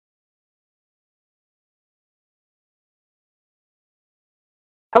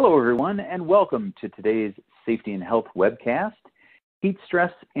Hello, everyone, and welcome to today's Safety and Health webcast, Heat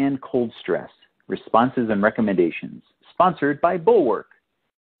Stress and Cold Stress, Responses and Recommendations, sponsored by Bulwark.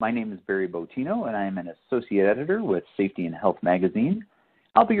 My name is Barry Botino, and I am an Associate Editor with Safety and Health magazine.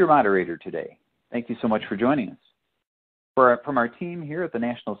 I'll be your moderator today. Thank you so much for joining us. From our team here at the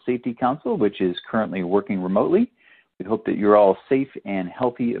National Safety Council, which is currently working remotely, we hope that you're all safe and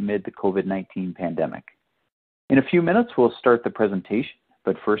healthy amid the COVID-19 pandemic. In a few minutes, we'll start the presentation.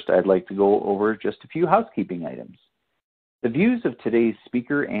 But first, I'd like to go over just a few housekeeping items. The views of today's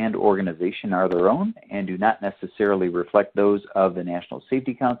speaker and organization are their own and do not necessarily reflect those of the National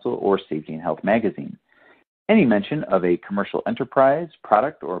Safety Council or Safety and Health magazine. Any mention of a commercial enterprise,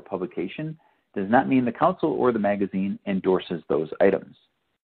 product, or publication does not mean the Council or the magazine endorses those items.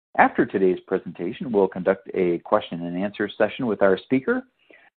 After today's presentation, we'll conduct a question and answer session with our speaker.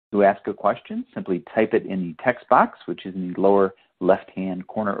 To ask a question, simply type it in the text box, which is in the lower left-hand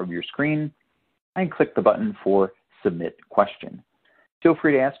corner of your screen, and click the button for Submit Question. Feel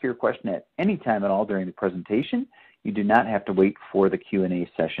free to ask your question at any time at all during the presentation. You do not have to wait for the Q&A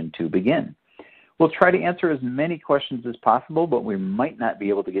session to begin. We'll try to answer as many questions as possible, but we might not be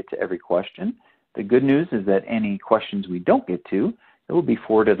able to get to every question. The good news is that any questions we don't get to, it will be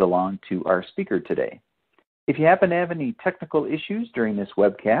forwarded along to our speaker today. If you happen to have any technical issues during this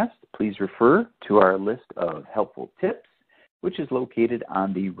webcast, please refer to our list of helpful tips, which is located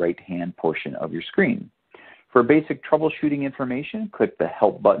on the right-hand portion of your screen. For basic troubleshooting information, click the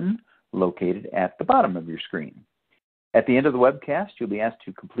Help button located at the bottom of your screen. At the end of the webcast, you'll be asked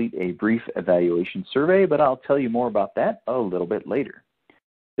to complete a brief evaluation survey, but I'll tell you more about that a little bit later.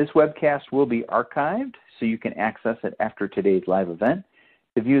 This webcast will be archived, so you can access it after today's live event.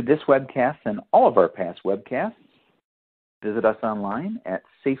 To view this webcast and all of our past webcasts, visit us online at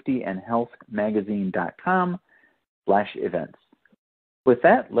safetyandhealthmagazine.com/events. With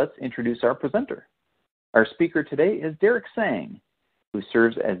that, let's introduce our presenter. Our speaker today is Derek Sang, who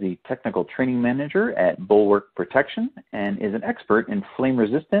serves as the Technical Training Manager at Bulwark Protection and is an expert in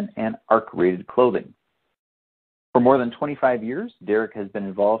flame-resistant and arc-rated clothing. For more than 25 years, Derek has been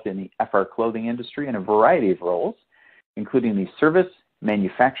involved in the FR clothing industry in a variety of roles, including the service,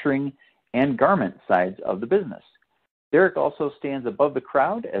 manufacturing, and garment sides of the business. Derek also stands above the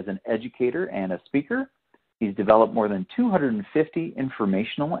crowd as an educator and a speaker. He's developed more than 250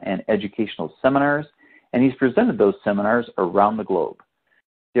 informational and educational seminars, and he's presented those seminars around the globe.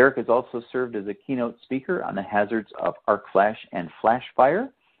 Derek has also served as a keynote speaker on the hazards of arc flash and flash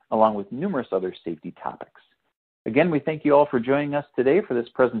fire, along with numerous other safety topics. Again, we thank you all for joining us today for this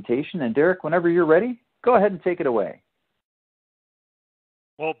presentation. And Derek, whenever you're ready, go ahead and take it away.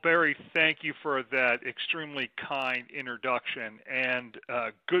 Well, Barry, thank you for that extremely kind introduction. And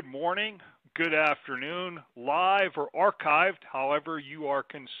good morning, good afternoon, live or archived, however you are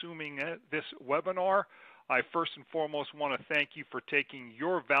consuming this webinar. I first and foremost want to thank you for taking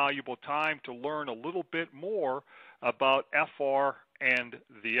your valuable time to learn a little bit more about FR and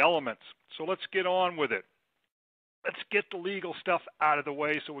the elements. So let's get on with it. Let's get the legal stuff out of the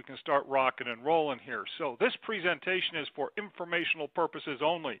way so we can start rocking and rolling here. So this presentation is for informational purposes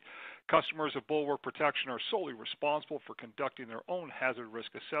only. Customers of Bulwark Protection are solely responsible for conducting their own hazard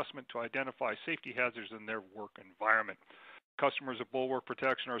risk assessment to identify safety hazards in their work environment. Customers of Bulwark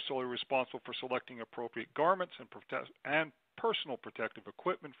Protection are solely responsible for selecting appropriate garments and personal protective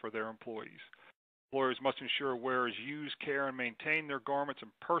equipment for their employees. Employers must ensure wearers use, care, and maintain their garments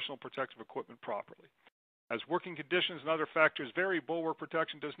and personal protective equipment properly. As working conditions and other factors vary, Bulwark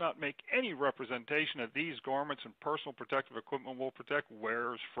Protection does not make any representation that these garments and personal protective equipment will protect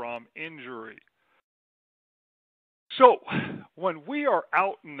wearers from injury. So, when we are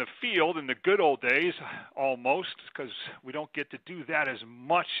out in the field in the good old days, almost, because we don't get to do that as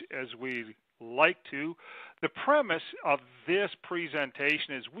much as we like to, the premise of this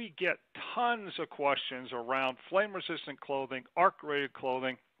presentation is we get tons of questions around flame-resistant clothing, arc-rated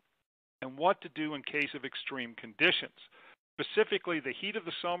clothing, and what to do in case of extreme conditions, specifically the heat of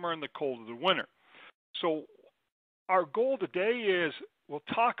the summer and the cold of the winter. So our goal today is we'll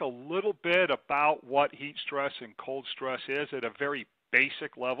talk a little bit about what heat stress and cold stress is at a very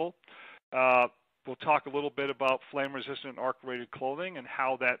basic level. We'll talk a little bit about flame-resistant arc-rated clothing and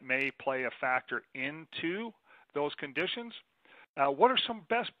how that may play a factor into those conditions. What are some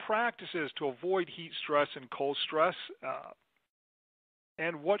best practices to avoid heat stress and cold stress?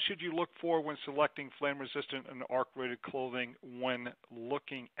 And what should you look for when selecting flame-resistant and arc-rated clothing when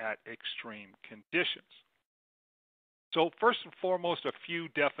looking at extreme conditions? So first and foremost, a few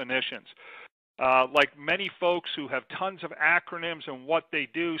definitions. Like many folks who have tons of acronyms and what they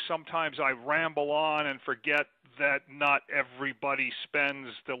do, sometimes I ramble on and forget that not everybody spends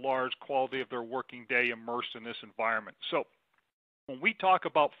the large quality of their working day immersed in this environment. So when we talk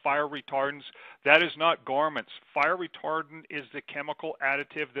about fire retardants, that is not garments. Fire retardant is the chemical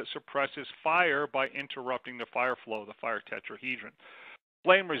additive that suppresses fire by interrupting the fire flow, the fire tetrahedron.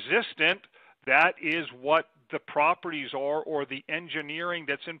 Flame resistant, that is what the properties are, or the engineering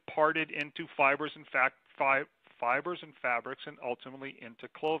that's imparted into fibers and fabrics and ultimately into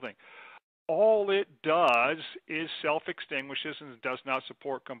clothing. All it does is self-extinguishes and does not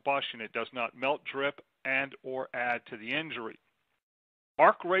support combustion. It does not melt, drip, and or add to the injury.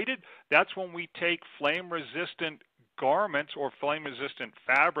 Arc rated, that's when we take flame-resistant garments or flame-resistant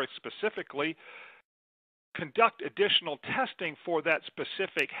fabrics specifically, conduct additional testing for that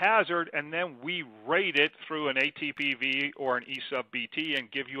specific hazard, and then we rate it through an ATPV or an E sub BT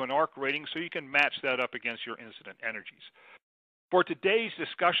and give you an arc rating so you can match that up against your incident energies. For today's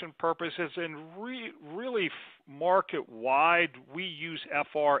discussion purposes and really market-wide, we use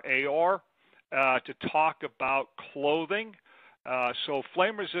FR/AR to talk about clothing. So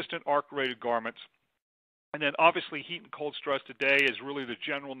flame-resistant arc-rated garments. And then obviously heat and cold stress today is really the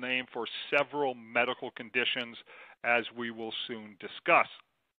general name for several medical conditions, as we will soon discuss.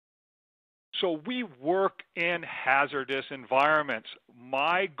 So we work in hazardous environments.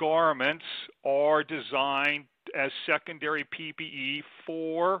 My garments are designed as secondary PPE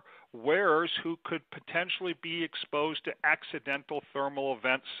for wearers who could potentially be exposed to accidental thermal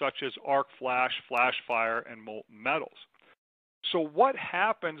events such as arc flash, flash fire, and molten metals. So what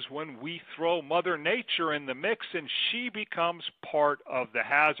happens when we throw Mother Nature in the mix and she becomes part of the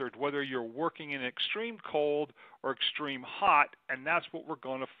hazard, whether you're working in extreme cold or extreme hot, and that's what we're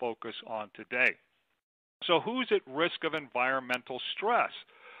going to focus on today. So who's at risk of environmental stress?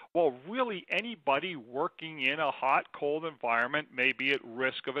 Well, really anybody working in a hot, cold environment may be at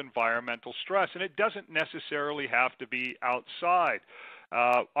risk of environmental stress, and it doesn't necessarily have to be outside.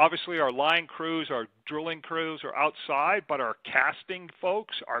 Obviously, our line crews, our drilling crews are outside, but our casting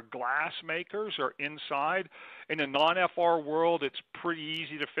folks, our glass makers are inside. In the non-FR world, it's pretty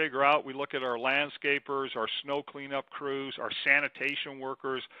easy to figure out. We look at our landscapers, our snow cleanup crews, our sanitation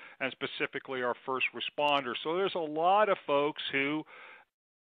workers, and specifically our first responders. So there's a lot of folks who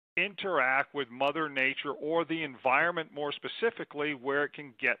interact with Mother Nature or the environment more specifically where it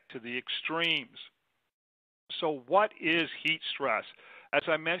can get to the extremes. So what is heat stress? As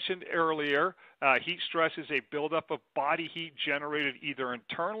I mentioned earlier, heat stress is a buildup of body heat generated either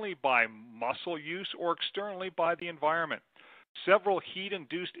internally by muscle use or externally by the environment. Several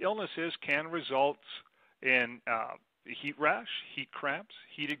heat-induced illnesses can result in heat rash, heat cramps,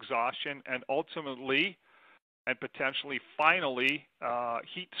 heat exhaustion, and ultimately, and potentially finally,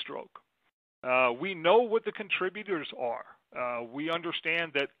 heat stroke. We know what the contributors are. We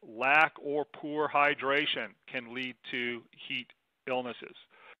understand that lack or poor hydration can lead to heat illnesses.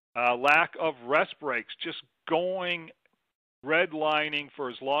 Lack of rest breaks, just going redlining for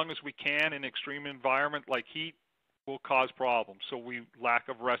as long as we can in extreme environment like heat will cause problems. So lack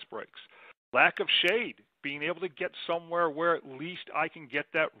of rest breaks. Lack of shade, being able to get somewhere where at least I can get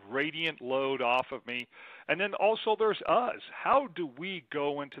that radiant load off of me. And then also there's us. How do we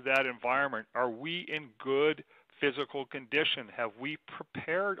go into that environment? Are we in good physical condition? Have we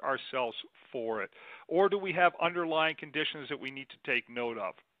prepared ourselves for it? Or do we have underlying conditions that we need to take note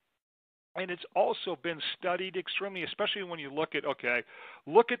of? And it's also been studied extremely, especially when you look at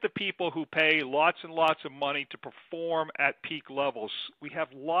the people who pay lots and lots of money to perform at peak levels. We have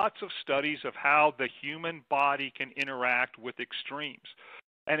lots of studies of how the human body can interact with extremes.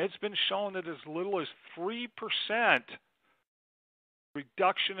 And it's been shown that as little as 3%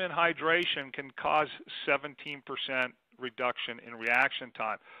 reduction in hydration can cause 17% reduction in reaction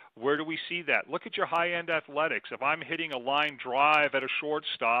time. Where do we see that? Look at your high-end athletics. If I'm hitting a line drive at a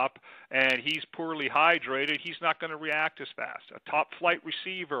shortstop and he's poorly hydrated, he's not going to react as fast. A top flight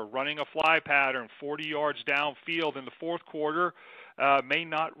receiver running a fly pattern 40 yards downfield in the fourth quarter may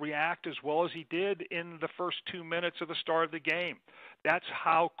not react as well as he did in the first 2 minutes of the start of the game. That's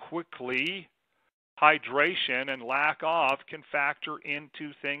how quickly hydration and lack of can factor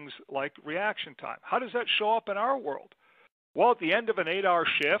into things like reaction time. How does that show up in our world? Well, at the end of an 8-hour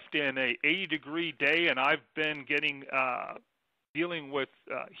shift in a 80-degree day, and I've been dealing with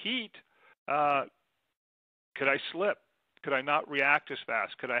heat, could I slip? Could I not react as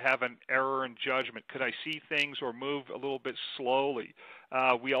fast? Could I have an error in judgment? Could I see things or move a little bit slowly?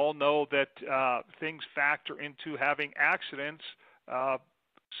 We all know that things factor into having accidents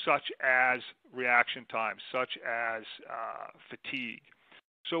such as reaction time, such as fatigue.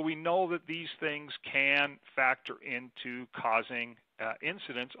 So we know that these things can factor into causing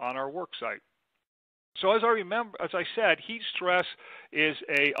incidents on our work site. So as I said, heat stress is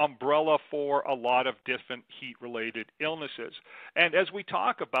a umbrella for a lot of different heat-related illnesses. And as we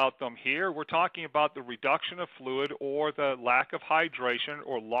talk about them here, we're talking about the reduction of fluid or the lack of hydration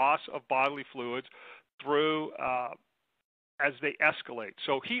or loss of bodily fluids through as they escalate.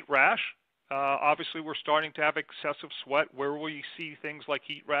 So heat rash, obviously we're starting to have excessive sweat. Where will you see things like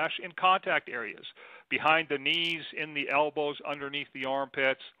heat rash? In contact areas, behind the knees, in the elbows, underneath the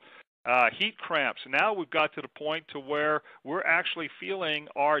armpits. Heat cramps. Now we've got to the point to where we're actually feeling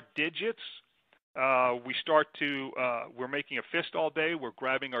our digits. We're making a fist all day. We're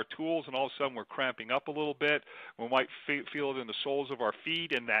grabbing our tools, and all of a sudden we're cramping up a little bit. We might feel it in the soles of our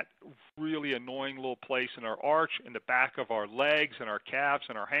feet and that really annoying little place in our arch, in the back of our legs and our calves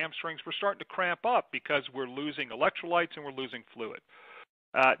and our hamstrings. We're starting to cramp up because we're losing electrolytes and we're losing fluid.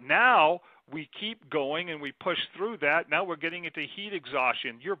 Now we keep going and we push through that. Now we're getting into heat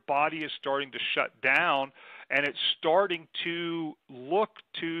exhaustion. Your body is starting to shut down, and it's starting to look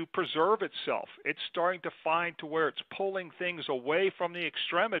to preserve itself. It's starting to find to where it's pulling things away from the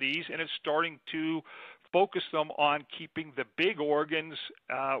extremities, and it's starting to focus them on keeping the big organs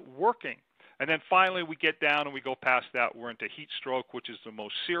working. And then finally we get down and we go past that. We're into heat stroke, which is the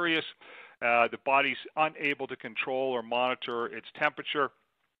most serious. The body's unable to control or monitor its temperature.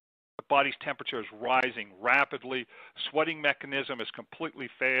 The body's temperature is rising rapidly. Sweating mechanism has completely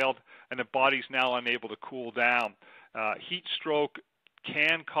failed, and the body's now unable to cool down. Heat stroke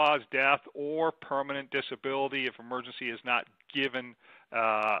can cause death or permanent disability if emergency is not given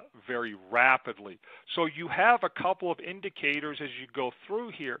very rapidly. So you have a couple of indicators as you go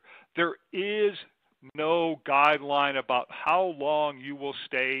through here. There is no guideline about how long you will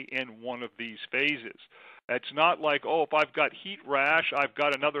stay in one of these phases. It's not like, oh, if I've got heat rash, I've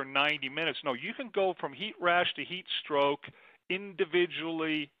got another 90 minutes. No, you can go from heat rash to heat stroke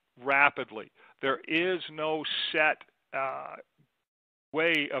individually, rapidly. There is no set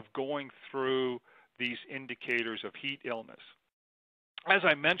way of going through these indicators of heat illness. As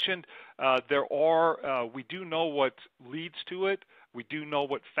I mentioned, we do know what leads to it. We do know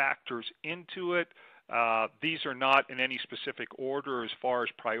what factors into it. These are not in any specific order as far as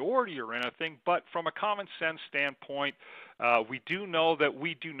priority or anything, but from a common sense standpoint, we do know that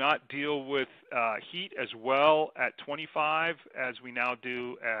we do not deal with heat as well at 25 as we now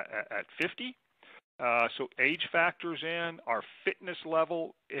do at 50. So age factors in. Our fitness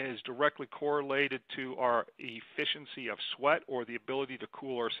level is directly correlated to our efficiency of sweat or the ability to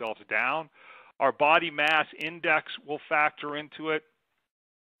cool ourselves down. Our body mass index will factor into it.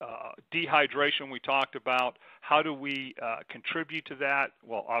 Dehydration we talked about. How do we contribute to that?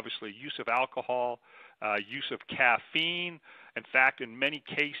 Well, obviously use of alcohol, use of caffeine. In fact, in many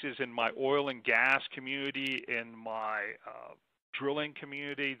cases in my oil and gas community, in my drilling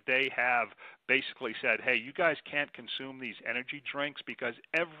community, they have basically said, hey, you guys can't consume these energy drinks because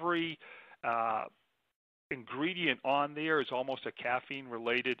every ingredient on there is almost a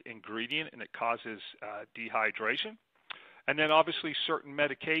caffeine-related ingredient, and it causes dehydration. And then obviously certain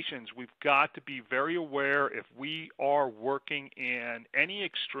medications, we've got to be very aware if we are working in any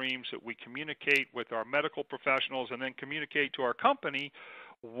extremes that we communicate with our medical professionals and then communicate to our company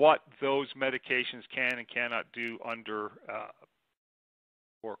what those medications can and cannot do under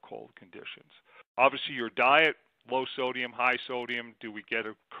or cold conditions. Obviously your diet, low sodium, high sodium, do we get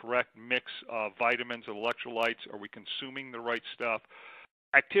a correct mix of vitamins and electrolytes? Are we consuming the right stuff?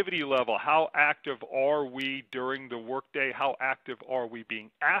 Activity level, how active are we during the workday? How active are we being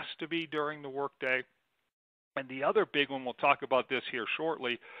asked to be during the workday? And the other big one, we'll talk about this here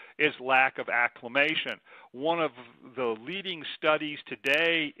shortly, is lack of acclimation. One of the leading studies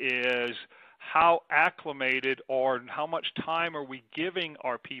today is how acclimated or how much time are we giving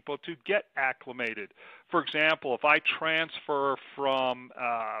our people to get acclimated. For example, if I transfer from,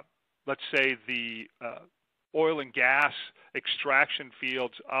 let's say, the oil and gas extraction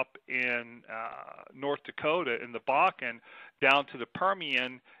fields up in North Dakota in the Bakken down to the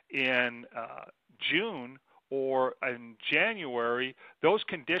Permian in June or in January, those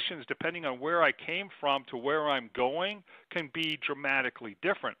conditions, depending on where I came from to where I'm going, can be dramatically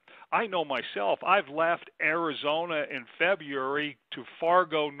different. I know myself, I've left Arizona in February to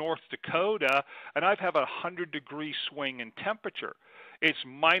Fargo, North Dakota, and I've had a 100-degree swing in temperature. It's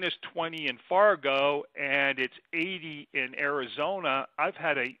minus 20 in Fargo and it's 80 in Arizona. I've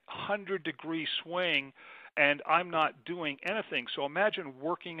had a 100-degree swing and I'm not doing anything. So imagine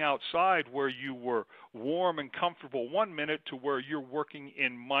working outside where you were warm and comfortable 1 minute to where you're working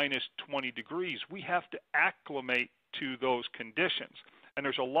in minus 20 degrees. We have to acclimate to those conditions. And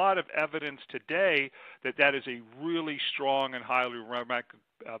there's a lot of evidence today that that is a really strong and highly recommended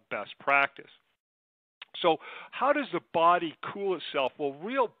best practice. So how does the body cool itself? Well,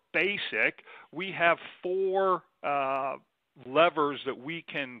 real basic, we have four levers that we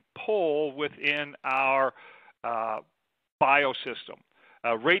can pull within our biosystem.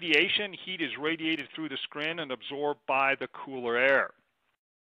 Radiation, heat is radiated through the skin and absorbed by the cooler air.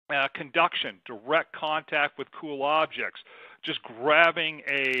 Conduction, direct contact with cool objects. Just grabbing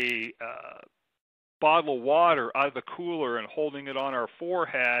a bottle of water out of the cooler and holding it on our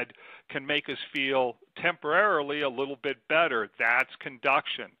forehead can make us feel temporarily a little bit better. That's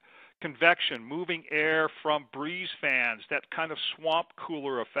conduction. Convection, moving air from breeze fans, that kind of swamp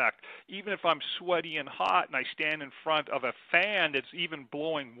cooler effect. Even if I'm sweaty and hot and I stand in front of a fan that's even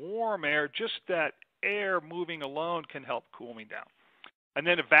blowing warm air, just that air moving alone can help cool me down. And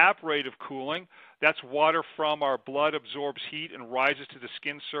then evaporative cooling, that's water from our blood absorbs heat and rises to the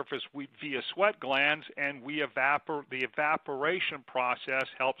skin surface via sweat glands, and the evaporation process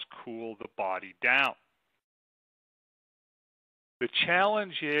helps cool the body down. The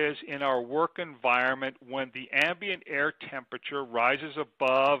challenge is in our work environment when the ambient air temperature rises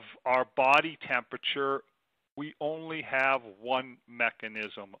above our body temperature, we only have one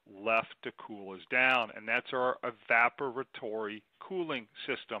mechanism left to cool us down, and that's our evaporatory cooling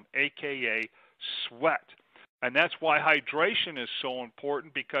system, aka sweat. And that's why hydration is so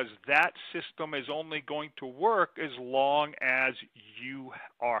important, because that system is only going to work as long as you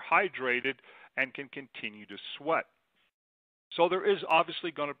are hydrated and can continue to sweat. So there is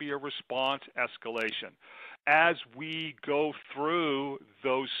obviously going to be a response escalation. As we go through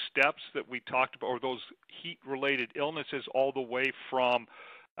those steps that we talked about, or those heat-related illnesses all the way from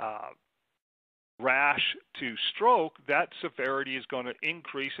rash to stroke, that severity is going to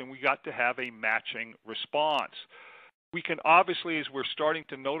increase, and we got to have a matching response. We can obviously, as we're starting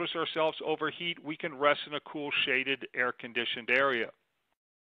to notice ourselves overheat, we can rest in a cool, shaded, air-conditioned area.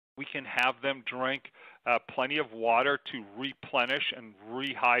 We can have them drink plenty of water to replenish and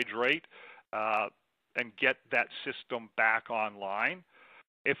rehydrate and get that system back online.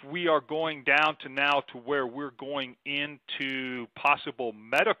 If we are going down to now to where we're going into possible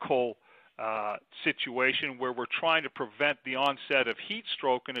medical situation where we're trying to prevent the onset of heat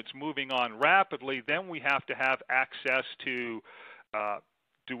stroke and it's moving on rapidly, then we have to have access to,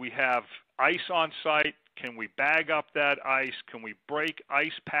 do we have ice on site? Can we bag up that ice? Can we break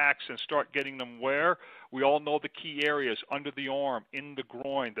ice packs and start getting them where? We all know the key areas: under the arm, in the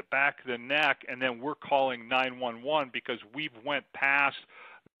groin, the back of the neck, and then we're calling 911 because we've went past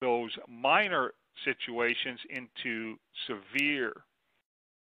those minor situations into severe.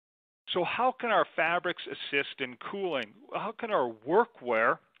 So how can our fabrics assist in cooling? How can our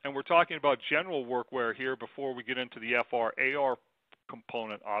workwear, and we're talking about general workwear here before we get into the FR/AR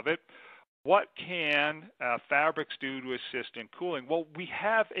component of it, what can fabrics do to assist in cooling? Well, we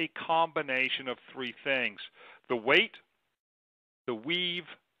have a combination of three things: the weight, the weave,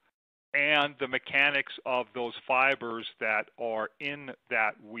 and the mechanics of those fibers that are in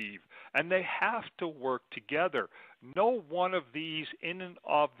that weave. And they have to work together. No one of these in and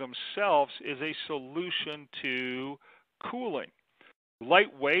of themselves is a solution to cooling.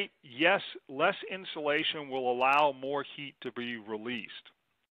 Lightweight, yes, less insulation will allow more heat to be released.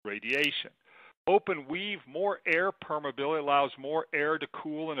 Radiation. Open weave, more air permeability allows more air to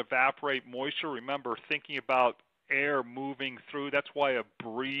cool and evaporate moisture. Remember, thinking about air moving through, that's why a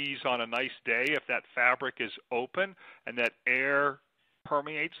breeze on a nice day, if that fabric is open and that air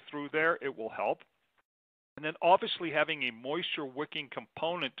permeates through there, it will help. And then obviously having a moisture wicking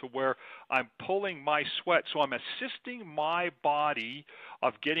component to where I'm pulling my sweat, so I'm assisting my body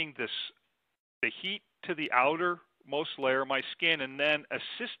of getting the heat to the outermost layer of my skin, and then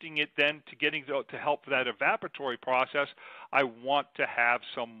assisting it then to getting to help that evaporatory process. I want to have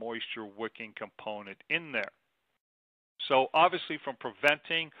some moisture wicking component in there. So obviously from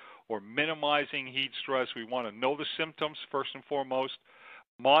preventing or minimizing heat stress, we want to know the symptoms first and foremost,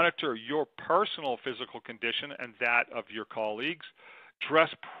 monitor your personal physical condition and that of your colleagues, dress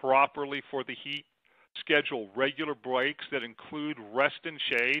properly for the heat, schedule regular breaks that include rest and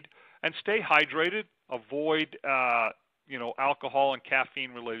shade, and stay hydrated. Avoid alcohol and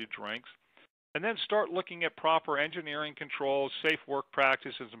caffeine-related drinks. And then start looking at proper engineering controls, safe work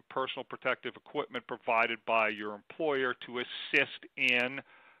practices, and personal protective equipment provided by your employer to assist in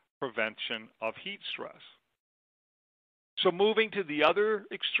prevention of heat stress. So moving to the other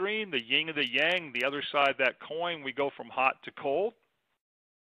extreme, the yin and the yang, the other side of that coin, we go from hot to cold.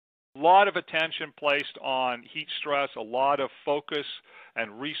 A lot of attention placed on heat stress, a lot of focus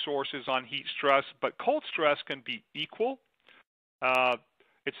and resources on heat stress, but cold stress can be equal.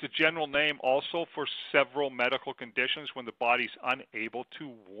 It's the general name also for several medical conditions when the body's unable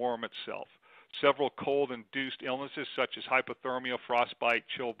to warm itself. Several cold-induced illnesses such as hypothermia, frostbite,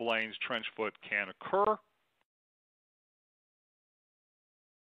 chilblains, trench foot can occur.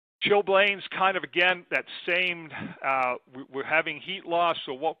 Chilblains, kind of again, that same, we're having heat loss,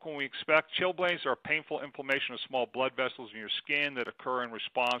 so what can we expect? Chilblains are painful inflammation of small blood vessels in your skin that occur in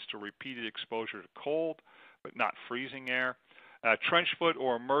response to repeated exposure to cold, but not freezing air. Trench foot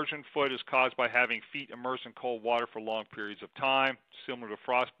or immersion foot is caused by having feet immersed in cold water for long periods of time, similar to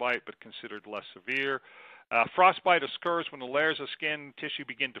frostbite, but considered less severe. Frostbite occurs when the layers of skin tissue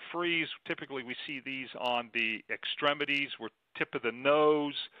begin to freeze. Typically, we see these on the extremities, where tip of the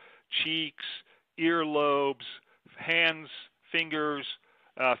nose, cheeks, earlobes, hands, fingers,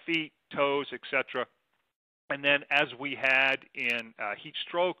 feet, toes, etc. And then as we had in heat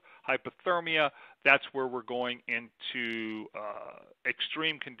stroke, hypothermia, that's where we're going into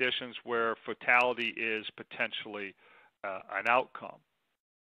extreme conditions where fatality is potentially an outcome.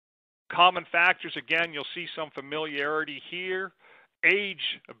 Common factors, again, you'll see some familiarity here.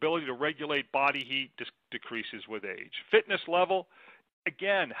 Age, ability to regulate body heat decreases with age. Fitness level,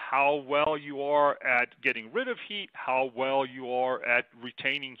 again, how well you are at getting rid of heat, how well you are at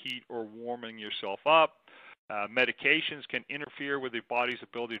retaining heat or warming yourself up. Medications can interfere with the body's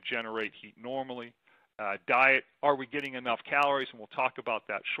ability to generate heat normally. Diet, are we getting enough calories? And we'll talk about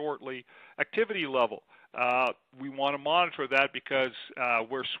that shortly. Activity level, we want to monitor that because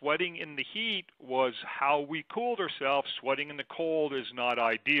where sweating in the heat was how we cooled ourselves, sweating in the cold is not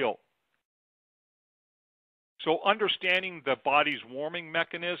ideal. So understanding the body's warming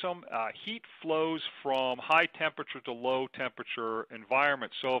mechanism, heat flows from high temperature to low temperature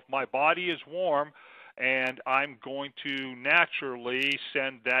environments. So if my body is warm, and I'm going to naturally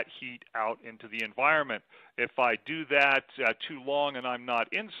send that heat out into the environment. If I do that too long and I'm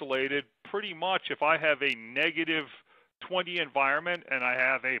not insulated, pretty much if I have a negative 20 environment and I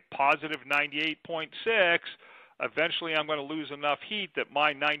have a positive 98.6, eventually I'm going to lose enough heat that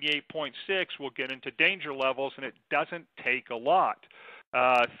my 98.6 will get into danger levels, and it doesn't take a lot.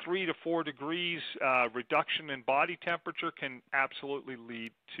 3 to 4 degrees reduction in body temperature can absolutely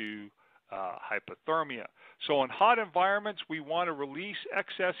lead to hypothermia. So in hot environments, we want to release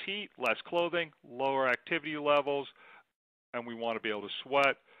excess heat, less clothing, lower activity levels, and we want to be able to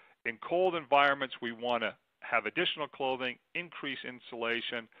sweat. In cold environments, we want to have additional clothing, increase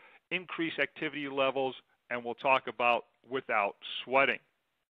insulation, increase activity levels, and we'll talk about without sweating.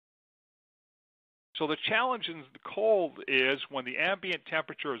 So the challenge in the cold is when the ambient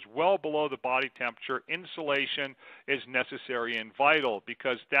temperature is well below the body temperature, insulation is necessary and vital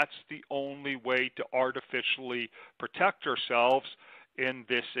because that's the only way to artificially protect ourselves in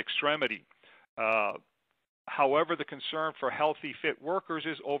this extremity. However, the concern for healthy, fit workers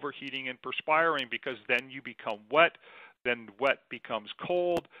is overheating and perspiring because then you become wet, then wet becomes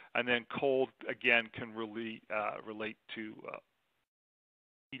cold, and then cold, again, can really relate to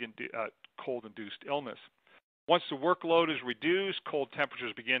cold-induced illness. Once the workload is reduced, cold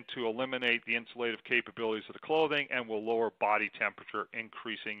temperatures begin to eliminate the insulative capabilities of the clothing and will lower body temperature,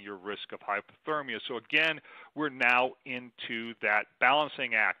 increasing your risk of hypothermia. So again, we're now into that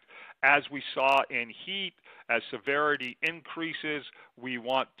balancing act. As we saw in heat, as severity increases, we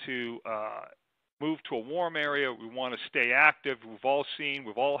want to move to a warm area. We want to stay active. We've all seen,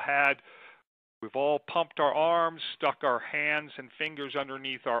 we've all pumped our arms, stuck our hands and fingers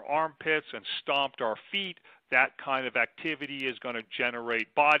underneath our armpits, and stomped our feet. That kind of activity is going to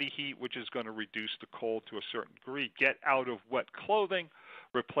generate body heat, which is going to reduce the cold to a certain degree. Get out of wet clothing,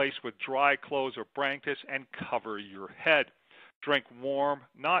 replace with dry clothes or blankets, and cover your head. Drink warm,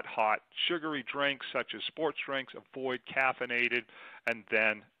 not hot, sugary drinks such as sports drinks. Avoid caffeinated, and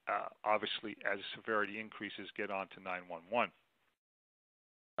then obviously as severity increases, get on to 911.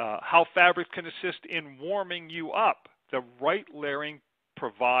 How fabric can assist in warming you up. The right layering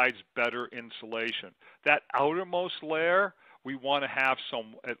provides better insulation. That outermost layer, we want to have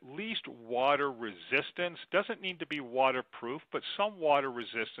some at least water resistance. Doesn't need to be waterproof, but some water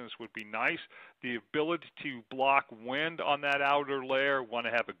resistance would be nice. The ability to block wind on that outer layer, want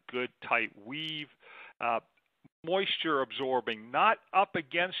to have a good tight weave. Moisture absorbing, not up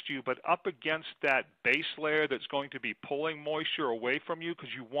against you, but up against that base layer that's going to be pulling moisture away from you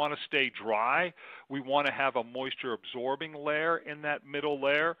because you want to stay dry. We want to have a moisture absorbing layer in that middle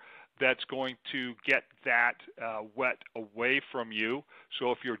layer that's going to get that wet away from you.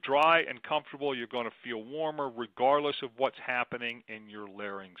 So if you're dry and comfortable, you're going to feel warmer regardless of what's happening in your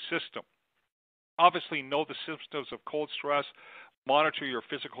layering system. Obviously, know the symptoms of cold stress. Monitor your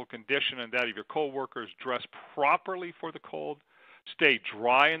physical condition and that of your coworkers. Dress properly for the cold. Stay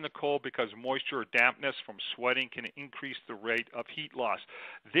dry in the cold because moisture or dampness from sweating can increase the rate of heat loss.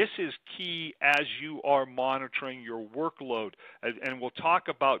 This is key as you are monitoring your workload. And we'll talk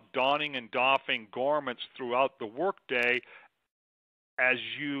about donning and doffing garments throughout the workday as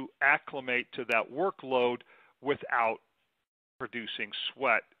you acclimate to that workload without producing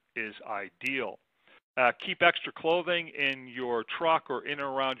sweat is ideal. Keep extra clothing in your truck or in and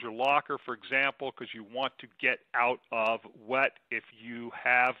around your locker, for example, because you want to get out of wet if you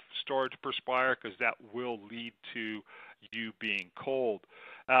have started to perspire, because that will lead to you being cold.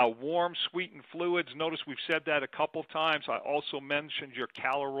 Warm, sweetened fluids. Notice we've said that a couple times. I also mentioned your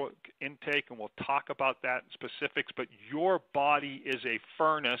caloric intake, and we'll talk about that in specifics, but your body is a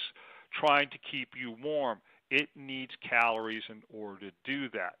furnace trying to keep you warm. It needs calories in order to do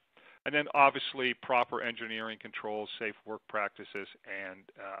that. And then obviously proper engineering controls, safe work practices, and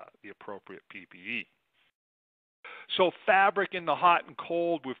the appropriate PPE. So fabric in the hot and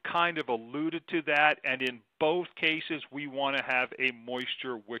cold, we've kind of alluded to that, and in both cases we want to have a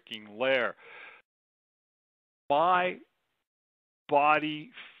moisture wicking layer. My body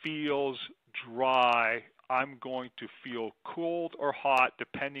feels dry. I'm going to feel cold or hot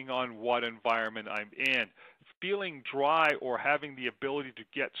depending on what environment I'm in. Feeling dry or having the ability to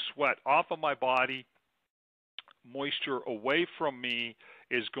get sweat off of my body, moisture away from me,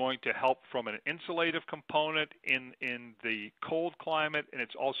 is going to help from an insulative component in the cold climate, and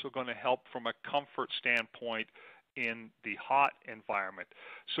it's also going to help from a comfort standpoint in the hot environment.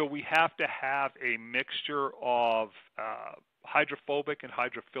 So we have to have a mixture of hydrophobic and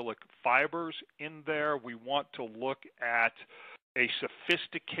hydrophilic fibers in there. We want to look at a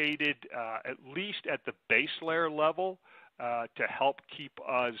sophisticated, at least at the base layer level, to help keep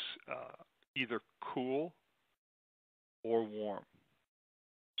us either cool or warm.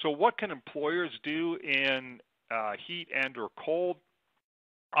 So what can employers do in heat and or cold?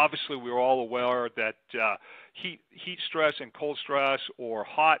 Obviously, we're all aware that heat stress and cold stress, or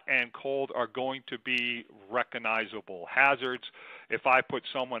hot and cold, are going to be recognizable hazards. If I put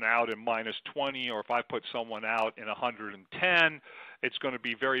someone out in -20, or if I put someone out in 110, it's going to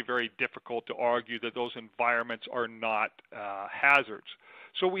be very, very difficult to argue that those environments are not hazards.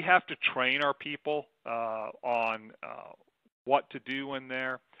 So we have to train our people on what to do in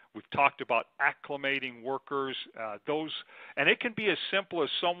there. We've talked about acclimating workers, and it can be as simple as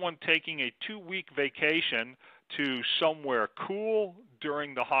someone taking a 2-week vacation to somewhere cool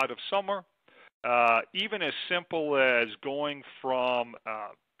during the hot of summer, even as simple as going from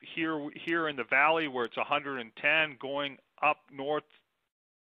here in the valley where it's 110, going up north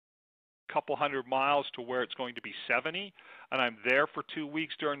a couple hundred miles to where it's going to be 70, and I'm there for 2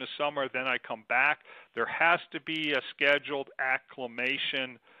 weeks during the summer, then I come back. There has to be a scheduled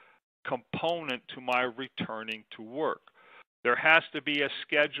acclimation component to my returning to work. There has to be a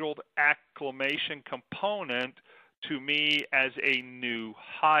scheduled acclimation component to me as a new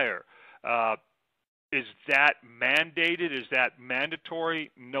hire. Is that mandated? Is that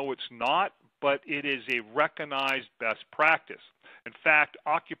mandatory? No, it's not, but it is a recognized best practice. In fact,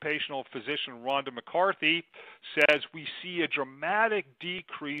 occupational physician Rhonda McCarthy says we see a dramatic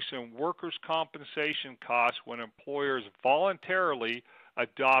decrease in workers' compensation costs when employers voluntarily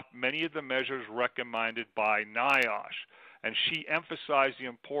adopt many of the measures recommended by NIOSH. And she emphasized the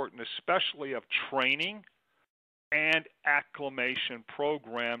importance especially of training and acclimation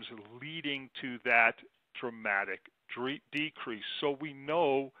programs leading to that dramatic decrease. So we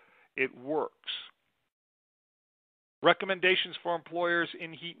know it works. Recommendations for employers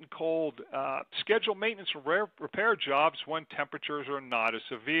in heat and cold. Schedule maintenance and repair jobs when temperatures are not as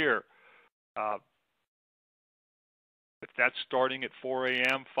severe. If that's starting at 4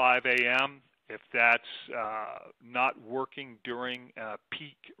 a.m., 5 a.m., if that's not working during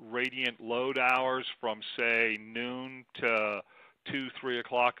peak radiant load hours from, say, noon to 2, 3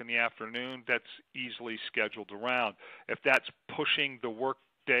 o'clock in the afternoon, that's easily scheduled around. If that's pushing the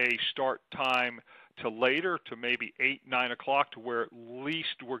workday start time to later, to maybe 8, 9 o'clock, to where at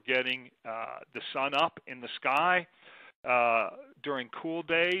least we're getting the sun up in the sky during cool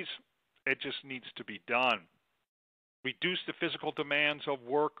days, it just needs to be done. Reduce the physical demands of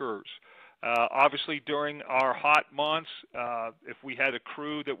workers. Obviously, during our hot months, if we had a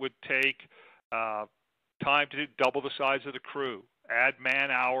crew that would take time to double the size of the crew, add man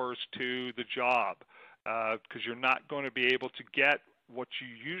hours to the job, because you're not going to be able to get what you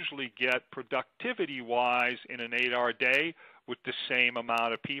usually get productivity-wise in an 8-hour day with the same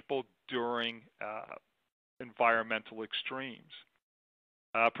amount of people during environmental extremes.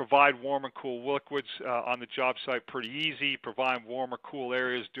 Provide warm and cool liquids on the job site, pretty easy. Provide warm or cool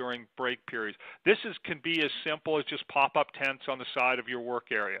areas during break periods. This can be as simple as just pop-up tents on the side of your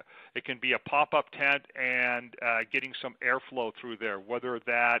work area. It can be a pop-up tent and getting some airflow through there, whether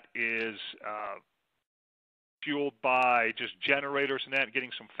that is fueled by just generators and that,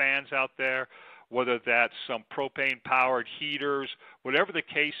 getting some fans out there, whether that's some propane-powered heaters, whatever the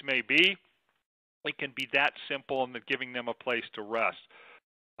case may be. It can be that simple in giving them a place to rest.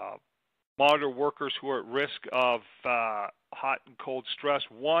 Monitor workers who are at risk of hot and cold stress.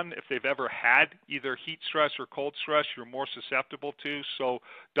 One, if they've ever had either heat stress or cold stress, you're more susceptible to, so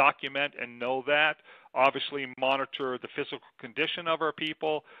document and know that. Obviously, monitor the physical condition of our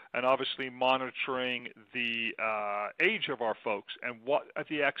people, and obviously monitoring the age of our folks and what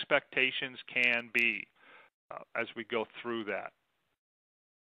the expectations can be as we go through that.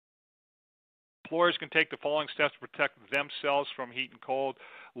 Employers can take the following steps to protect themselves from heat and cold.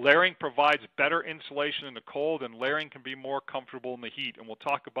 Layering provides better insulation in the cold, and layering can be more comfortable in the heat. And we'll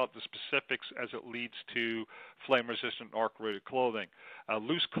talk about the specifics as it leads to flame-resistant arc-rated clothing.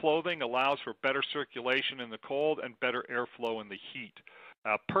 Loose clothing allows for better circulation in the cold and better airflow in the heat.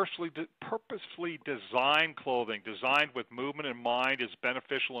 Purposefully designed clothing, designed with movement in mind, is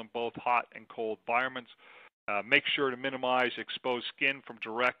beneficial in both hot and cold environments. Make sure to minimize exposed skin from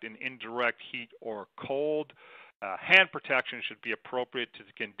direct and indirect heat or cold. Hand protection should be appropriate to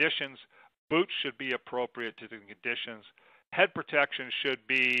the conditions. Boots should be appropriate to the conditions. Head protection should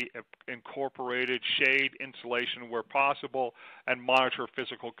be incorporated, shade, insulation where possible, and monitor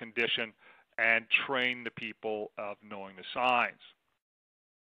physical condition and train the people of knowing the signs.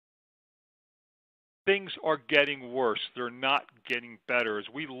 Things are getting worse. They're not getting better. As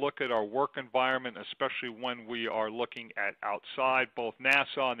we look at our work environment, especially when we are looking at outside, both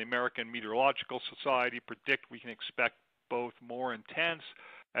NASA and the American Meteorological Society predict we can expect both more intense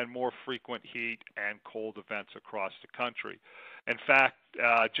and more frequent heat and cold events across the country. In fact,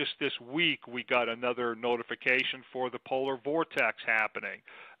 just this week, we got another notification for the polar vortex happening.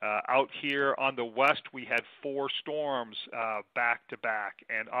 Out here on the west, we had 4 storms back to back,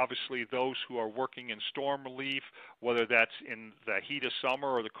 and obviously those who are working in storm relief, whether that's in the heat of summer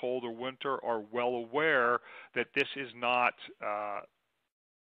or the cold of winter, are well aware that this is not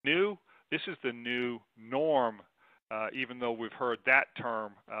new. This is the new norm, even though we've heard that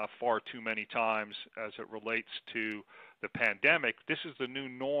term far too many times as it relates to the pandemic. This is the new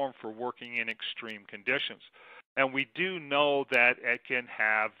norm for working in extreme conditions. And we do know that it can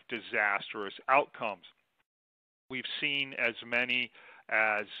have disastrous outcomes. We've seen as many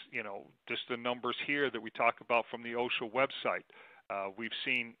as, just the numbers here that we talk about from the OSHA website. We've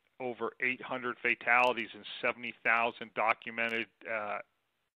seen over 800 fatalities and 70,000 documented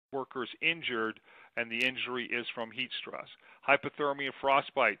workers injured, and the injury is from heat stress. Hypothermia and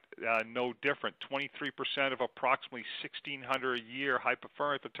frostbite, no different. 23% of approximately 1,600 a year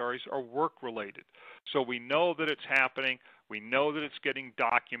hypothermia fatalities are work-related. So we know that it's happening. We know that it's getting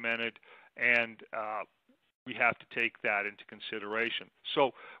documented, and we have to take that into consideration.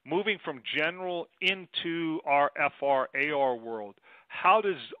 So moving from general into our FR/AR world, how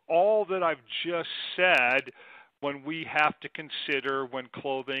does all that I've just said when we have to consider when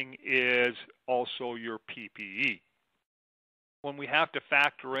clothing is also your PPE? When we have to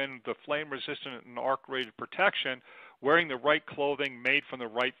factor in the flame-resistant and arc-rated protection, wearing the right clothing made from the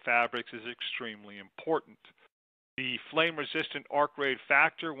right fabrics is extremely important. The flame-resistant arc-rated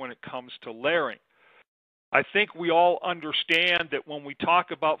factor when it comes to layering. I think we all understand that when we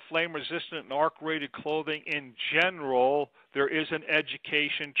talk about flame-resistant and arc-rated clothing in general, there is an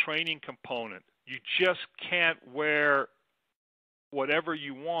education training component. You just can't wear whatever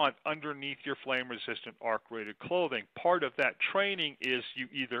you want underneath your flame-resistant arc-rated clothing. Part of that training is you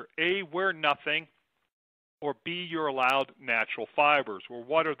either A, wear nothing, or B, you're allowed natural fibers. Well,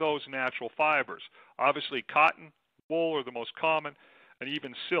 what are those natural fibers? Obviously, cotton, wool are the most common, and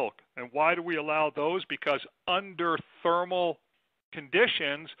even silk. And why do we allow those? Because under thermal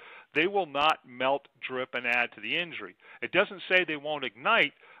conditions, they will not melt, drip, and add to the injury. It doesn't say they won't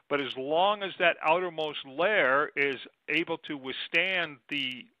ignite, but as long as that outermost layer is able to withstand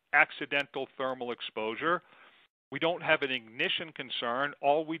the accidental thermal exposure, we don't have an ignition concern.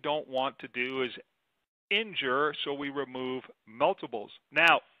 All we don't want to do is injure, so we remove meltables.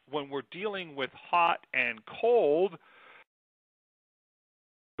 Now, when we're dealing with hot and cold,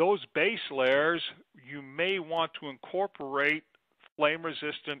 those base layers, you may want to incorporate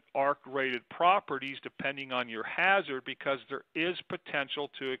flame-resistant arc-rated properties depending on your hazard, because there is potential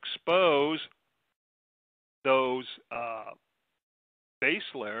to expose those base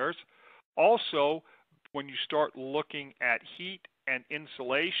layers. Also, when you start looking at heat and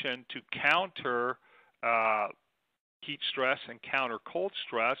insulation to counter heat stress and counter cold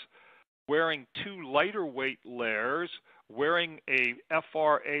stress, wearing 2 lighter weight layers, wearing a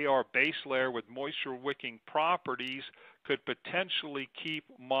FR/AR base layer with moisture wicking properties could potentially keep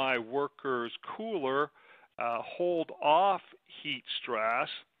my workers cooler, hold off heat stress,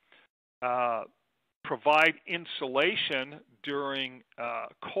 provide insulation during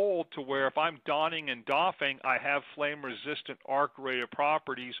cold to where if I'm donning and doffing, I have flame-resistant arc-rated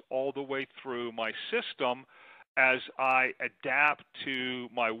properties all the way through my system as I adapt to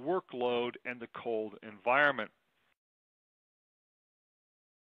my workload and the cold environment.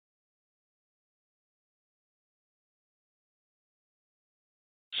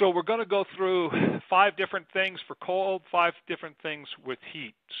 So we're going to go through 5 different things for cold, 5 different things with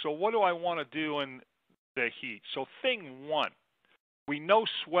heat. So what do I want to do in the heat? So thing 1, we know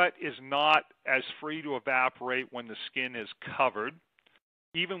sweat is not as free to evaporate when the skin is covered.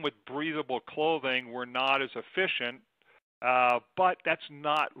 Even with breathable clothing, we're not as efficient, but that's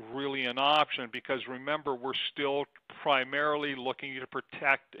not really an option because remember, we're still primarily looking to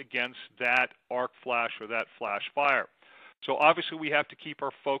protect against that arc flash or that flash fire. So obviously we have to keep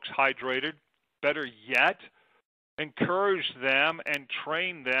our folks hydrated. Better yet, encourage them and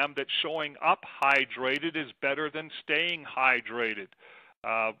train them that showing up hydrated is better than staying hydrated.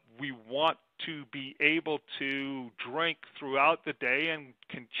 We want to be able to drink throughout the day and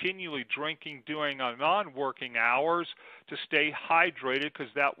continually drinking during our non-working hours to stay hydrated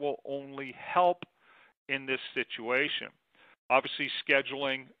because that will only help in this situation. Obviously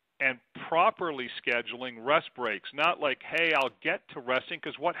scheduling and properly scheduling rest breaks. Not like, hey, I'll get to resting,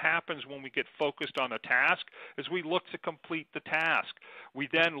 because what happens when we get focused on a task is we look to complete the task. We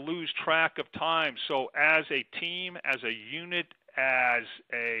then lose track of time. So as a team, as a unit, as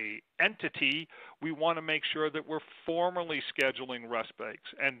a entity, we want to make sure that we're formally scheduling rest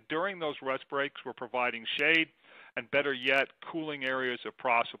breaks. And during those rest breaks, we're providing shade and better yet, cooling areas if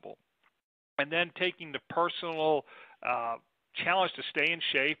possible. And then taking the personal challenge to stay in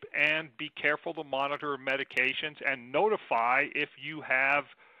shape and be careful to monitor medications and notify if you have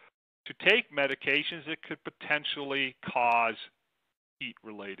to take medications that could potentially cause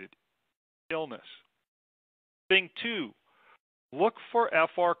heat-related illness. Thing 2, look for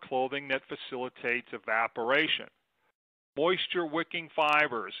FR clothing that facilitates evaporation. Moisture wicking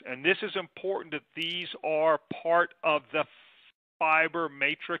fibers, and this is important that these are part of the fiber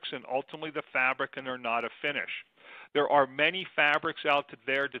matrix and ultimately the fabric, and they're not a finish. There are many fabrics out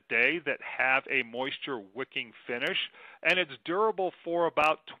there today that have a moisture wicking finish, and it's durable for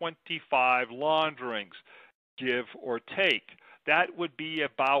about 25 launderings, give or take. That would be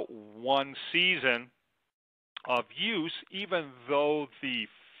about 1 season of use, even though the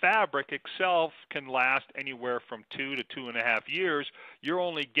fabric itself can last anywhere from 2 to 2.5 years. You're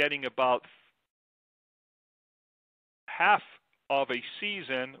only getting about half of a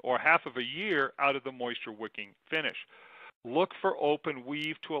season or half of a year out of the moisture wicking finish. Look for open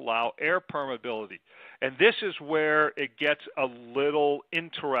weave to allow air permeability. And this is where it gets a little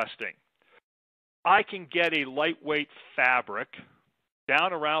interesting. I can get a lightweight fabric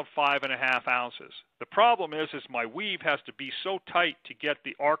down around 5.5 ounces. The problem is my weave has to be so tight to get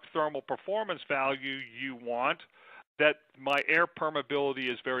the arc thermal performance value you want that my air permeability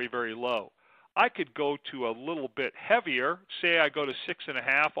is very, very low. I could go to a little bit heavier, say I go to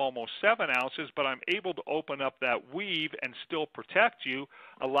 6.5, almost 7 ounces, but I'm able to open up that weave and still protect you,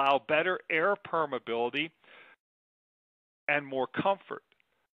 allow better air permeability and more comfort.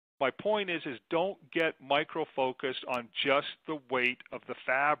 My point is don't get micro-focused on just the weight of the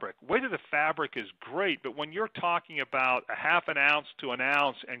fabric. Weight of the fabric is great, but when you're talking about 1/2 ounce to 1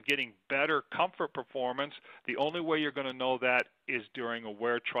 ounce and getting better comfort performance, the only way you're going to know that is during a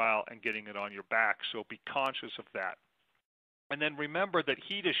wear trial and getting it on your back, so be conscious of that. And then remember that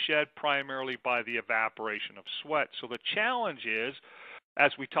heat is shed primarily by the evaporation of sweat. So the challenge is,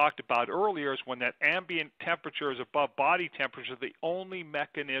 as we talked about earlier, is when that ambient temperature is above body temperature, the only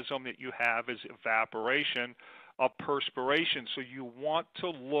mechanism that you have is evaporation of perspiration. So you want to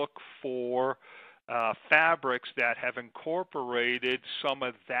look for fabrics that have incorporated some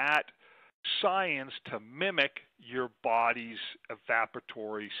of that science to mimic your body's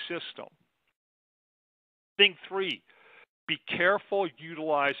evaporatory system. Thing 3, be careful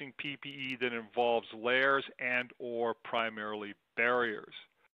utilizing PPE that involves layers and or primarily barriers.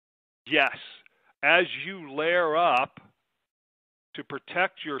 Yes, as you layer up to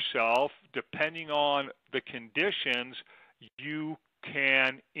protect yourself, depending on the conditions, you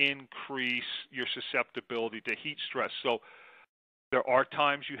can increase your susceptibility to heat stress. So there are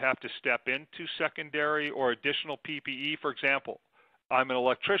times you have to step into secondary or additional PPE. For example, I'm an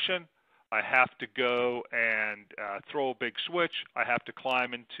electrician. I have to go and throw a big switch. I have to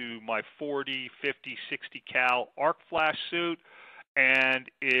climb into my 40, 50, 60 cal arc flash suit, and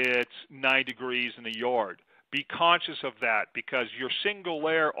it's 9 degrees in the yard. Be conscious of that, because your single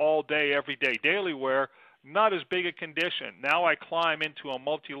layer all day, every day, daily wear, not as big a condition. Now I climb into a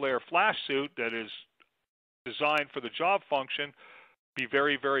multi-layer flash suit that is designed for the job function. Be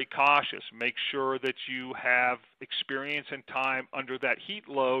very, very cautious. Make sure that you have experience and time under that heat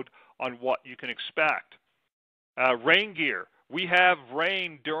load on what you can expect. Rain gear. We have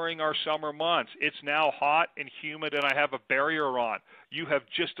rain during our summer months. It's now hot and humid, and I have a barrier on. You have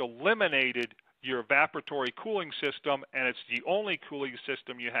just eliminated your evaporatory cooling system, and it's the only cooling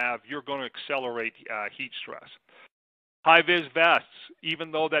system you have. You're going to accelerate heat stress. High-vis vests,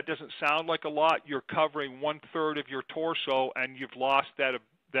 even though that doesn't sound like a lot, you're covering 1/3 of your torso, and you've lost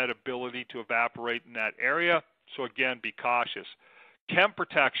that ability to evaporate in that area. So again, be cautious. Chem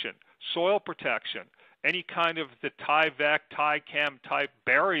protection, soil protection, any kind of the Tyvek, Tychem type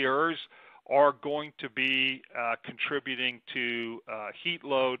barriers are going to be contributing to heat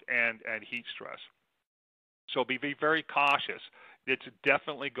load and heat stress. So be very cautious. It's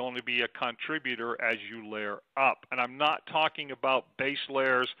definitely going to be a contributor as you layer up. And I'm not talking about base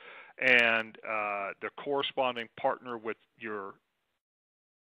layers and the corresponding partner with your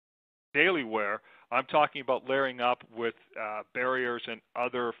daily wear. I'm talking about layering up with barriers and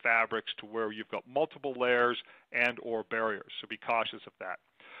other fabrics to where you've got multiple layers and or barriers. So be cautious of that.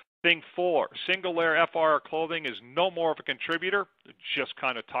 Thing 4, single layer FR clothing is no more of a contributor. Just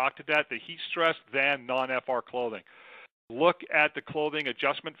kind of talked to that, the heat stress, than non-FR clothing. Look at the clothing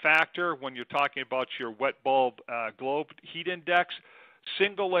adjustment factor when you're talking about your wet bulb globe heat index.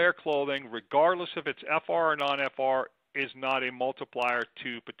 Single layer clothing, regardless if it's FR or non-FR, is not a multiplier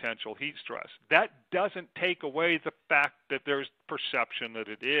to potential heat stress. That doesn't take away the fact that there's perception that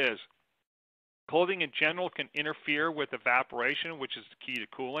it is. Clothing in general can interfere with evaporation, which is the key to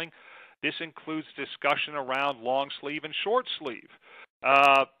cooling. This includes discussion around long sleeve and short sleeve.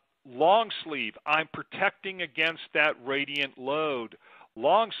 Long sleeve, I'm protecting against that radiant load.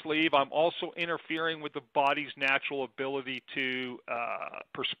 Long sleeve, I'm also interfering with the body's natural ability to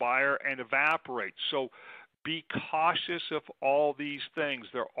perspire and evaporate. So be cautious of all these things.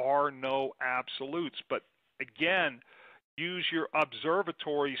 There are no absolutes. But again, use your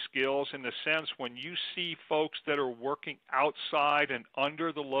observatory skills in the sense when you see folks that are working outside and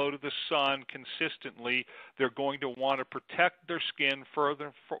under the load of the sun consistently, they're going to want to protect their skin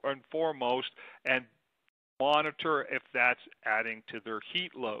further and foremost and monitor if that's adding to their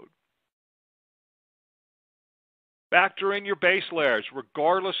heat load. Factor in your base layers,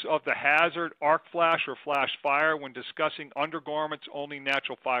 regardless of the hazard, arc flash, or flash fire. When discussing undergarments, only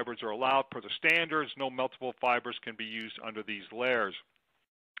natural fibers are allowed per the standards. No meltable fibers can be used under these layers.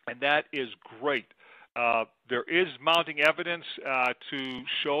 And that is great. There is mounting evidence to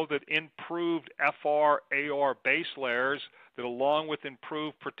show that improved FR, AR base layers, that along with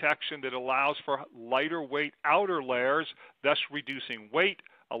improved protection that allows for lighter weight outer layers, thus reducing weight,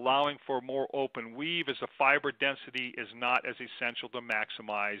 allowing for more open weave as the fiber density is not as essential to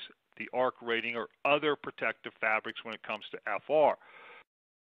maximize the arc rating or other protective fabrics when it comes to FR.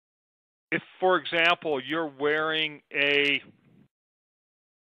 If, for example, you're wearing a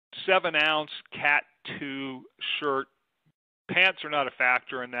 7-ounce Cat 2 shirt, pants are not a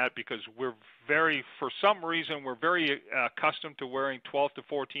factor in that because for some reason, we're very accustomed to wearing 12 to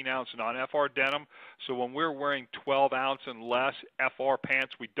 14 ounce non-FR denim. So when we're wearing 12 ounce and less FR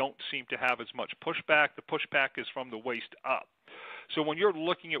pants, we don't seem to have as much pushback. The pushback is from the waist up. So when you're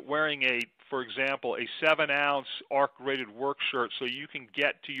looking at wearing for example, a 7-ounce arc-rated work shirt so you can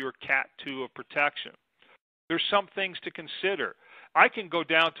get to your Cat 2 of protection, there's some things to consider. I can go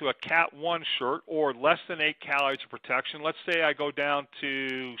down to a Cat 1 shirt or less than 8 calories of protection. Let's say I go down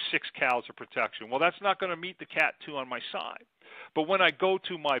to 6 calories of protection. Well, that's not going to meet the Cat 2 on my side. But when I go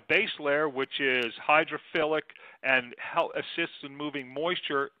to my base layer, which is hydrophilic and assists in moving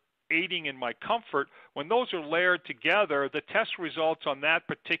moisture, aiding in my comfort, when those are layered together, the test results on that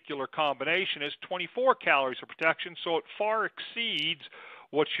particular combination is 24 calories of protection, so it far exceeds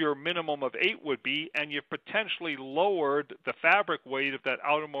what your minimum of 8 would be, and you've potentially lowered the fabric weight of that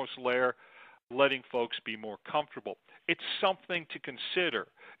outermost layer, letting folks be more comfortable. It's something to consider.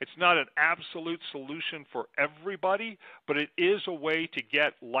 It's not an absolute solution for everybody, but it is a way to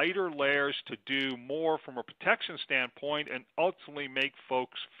get lighter layers to do more from a protection standpoint and ultimately make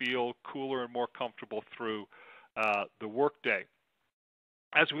folks feel cooler and more comfortable through the workday.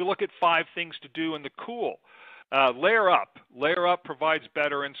 As we look at 5 things to do in the cool, Layer up. Layer up provides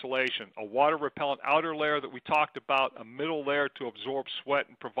better insulation. A water-repellent outer layer that we talked about, a middle layer to absorb sweat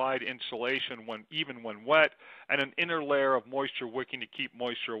and provide insulation even when wet, and an inner layer of moisture wicking to keep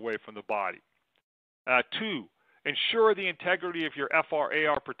moisture away from the body. 2, ensure the integrity of your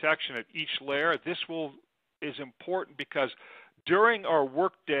FR/AR protection at each layer. This is important because during our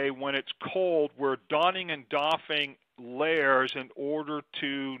workday when it's cold, we're donning and doffing layers in order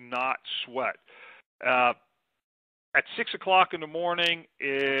to not sweat. At 6 o'clock in the morning,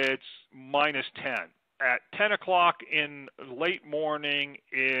 it's -10. At 10 o'clock in late morning,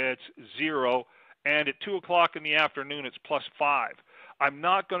 it's 0. And at 2 o'clock in the afternoon, it's +5. I'm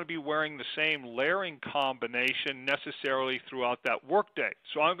not going to be wearing the same layering combination necessarily throughout that workday.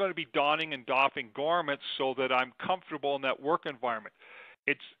 So I'm going to be donning and doffing garments so that I'm comfortable in that work environment.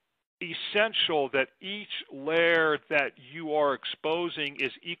 It's essential that each layer that you are exposing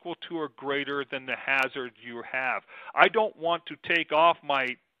is equal to or greater than the hazard you have. I don't want to take off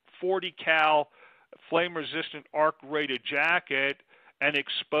my 40 cal flame resistant arc rated jacket and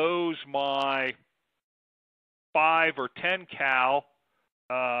expose my 5 or 10 cal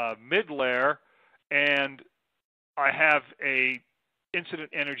mid layer, and I have a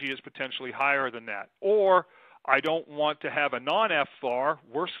incident energy that's potentially higher than that. Or I don't want to have a non-FR,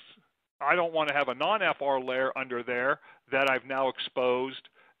 I don't want to have a non-FR layer under there that I've now exposed,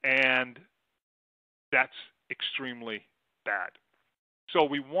 and that's extremely bad. So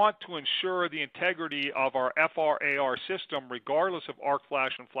we want to ensure the integrity of our FR/AR system regardless of arc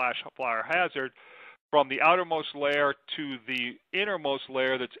flash and flash fire hazard, from the outermost layer to the innermost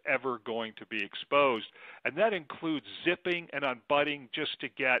layer that's ever going to be exposed. And that includes zipping and unbuttoning just to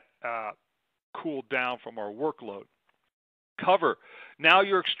get cooled down from our workload. Cover. Now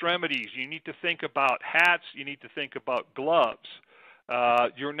your extremities. You need to think about hats. You need to think about gloves.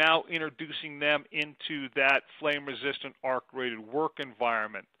 You're now introducing them into that flame-resistant arc-rated work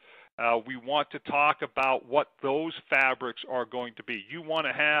environment. We want to talk about what those fabrics are going to be. You want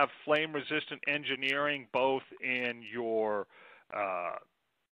to have flame-resistant engineering both in your,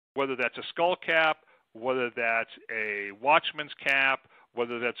 whether that's a skull cap, whether that's a watchman's cap,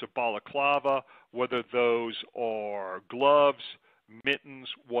 whether that's a balaclava, whether those are gloves, mittens,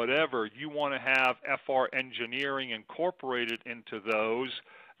 whatever. You want to have FR engineering incorporated into those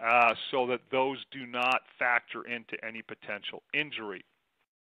so that those do not factor into any potential injury.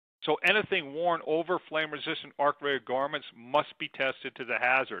 So anything worn over flame-resistant arc-rated garments must be tested to the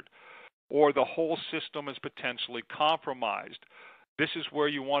hazard, or the whole system is potentially compromised. This is where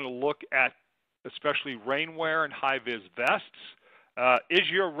you want to look at especially rainwear and high-vis vests. Is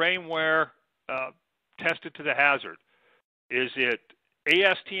your rainwear tested to the hazard? Is it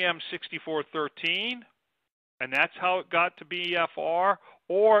ASTM 6413, and that's how it got to be FR,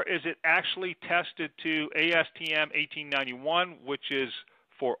 or is it actually tested to ASTM 1891, which is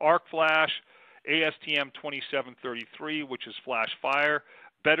for arc flash, ASTM 2733, which is flash fire?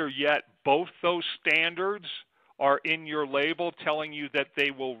 Better yet, both those standards are in your label telling you that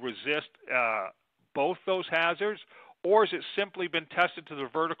they will resist both those hazards, or has it simply been tested to the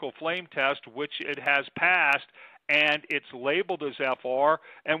vertical flame test, which it has passed, and it's labeled as FR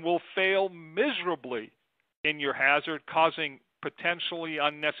and will fail miserably in your hazard, causing potentially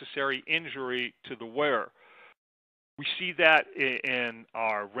unnecessary injury to the wearer? We see that in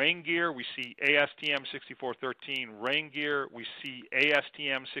our rain gear. We see ASTM 6413 rain gear. We see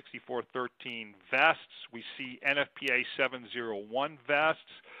ASTM 6413 vests. We see NFPA 701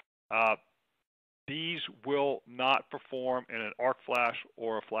 vests. These will not perform in an arc flash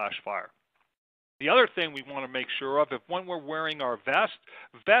or a flash fire. The other thing we want to make sure of, if when we're wearing our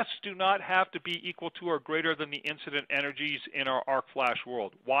vests do not have to be equal to or greater than the incident energies in our arc flash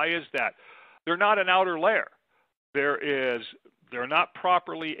world. Why is that? They're not an outer layer. They're not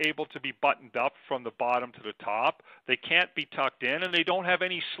properly able to be buttoned up from the bottom to the top. They can't be tucked in, and they don't have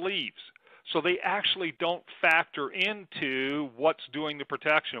any sleeves. So they actually don't factor into what's doing the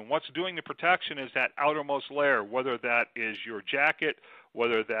protection. What's doing the protection is that outermost layer, whether that is your jacket,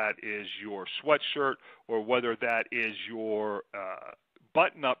 whether that is your sweatshirt, or whether that is your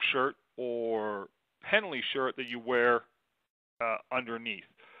button-up shirt or Henley shirt that you wear underneath.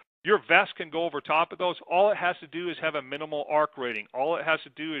 Your vest can go over top of those. All it has to do is have a minimal arc rating. All it has to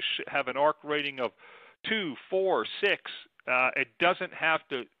do is have an arc rating of 2, 4, 6. It doesn't have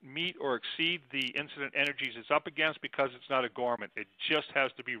to meet or exceed the incident energies it's up against because it's not a garment. It just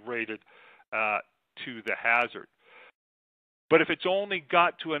has to be rated to the hazard. But if it's only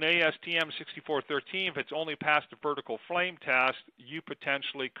got to an ASTM 6413, if it's only passed the vertical flame test, you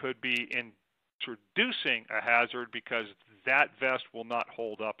potentially could be introducing a hazard because that vest will not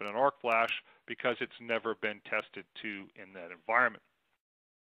hold up in an arc flash because it's never been tested to in that environment.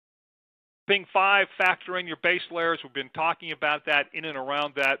 Thing 5, factor in your base layers. We've been talking about that in and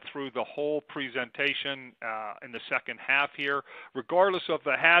around that through the whole presentation in the second half here. Regardless of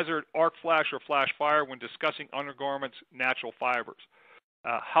the hazard, arc flash or flash fire, when discussing undergarments, natural fibers.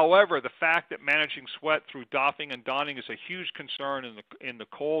 However, the fact that managing sweat through doffing and donning is a huge concern in the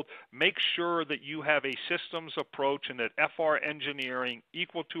cold. Make sure that you have a systems approach and that FR engineering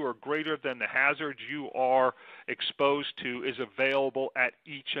equal to or greater than the hazards you are exposed to is available at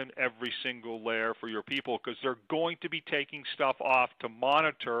each and every single layer for your people, because they're going to be taking stuff off to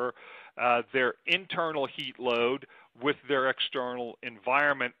monitor their internal heat load with their external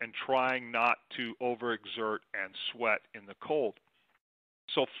environment and trying not to overexert and sweat in the cold.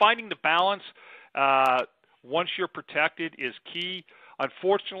 So finding the balance once you're protected is key.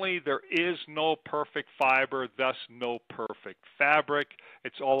 Unfortunately, there is no perfect fiber, thus no perfect fabric.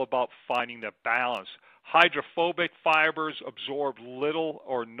 It's all about finding the balance. Hydrophobic fibers absorb little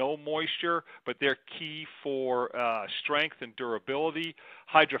or no moisture, but they're key for strength and durability.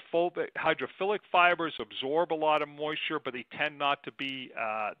 Hydrophilic fibers absorb a lot of moisture, but they tend not to be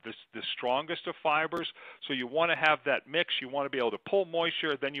the strongest of fibers. So you want to have that mix. You want to be able to pull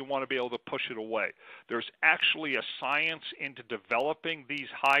moisture, then you want to be able to push it away. There's actually a science into developing these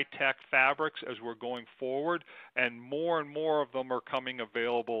high-tech fabrics as we're going forward, and more of them are coming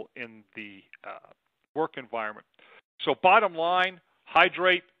available in the work environment. So bottom line,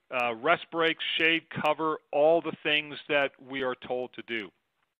 hydrate, rest breaks, shade, cover, all the things that we are told to do.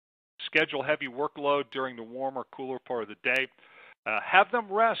 Schedule heavy workload during the warm or cooler part of the day. Have them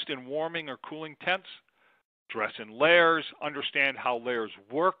rest in warming or cooling tents. Dress in layers, understand how layers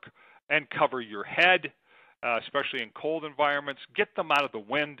work, and cover your head, especially in cold environments. Get them out of the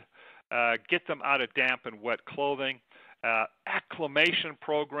wind. Get them out of damp and wet clothing. Acclimation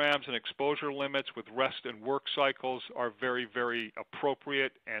programs and exposure limits with rest and work cycles are very, very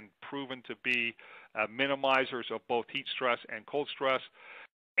appropriate and proven to be minimizers of both heat stress and cold stress.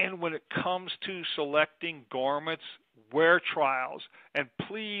 And when it comes to selecting garments, wear trials. And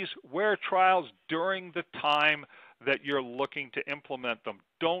please wear trials during the time that you're looking to implement them.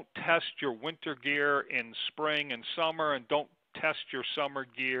 Don't test your winter gear in spring and summer, and don't test your summer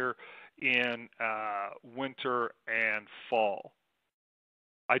gear in winter and fall.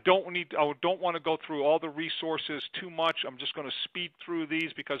 I don't want to go through all the resources too much. I'm just going to speed through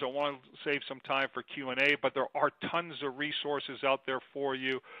these because I want to save some time for Q&A, but there are tons of resources out there for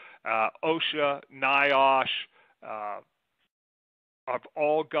you. OSHA, NIOSH, I've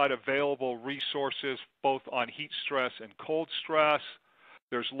all got available resources both on heat stress and cold stress.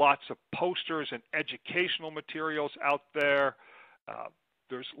 There's lots of posters and educational materials out there.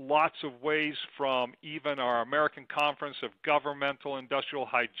 There's lots of ways from even our American Conference of Governmental Industrial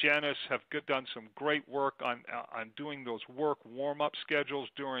Hygienists have done some great work on doing those work warm-up schedules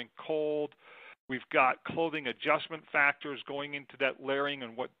during cold. We've got clothing adjustment factors going into that layering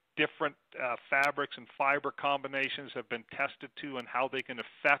and what different fabrics and fiber combinations have been tested to and how they can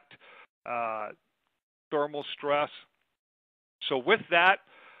affect thermal stress. So with that,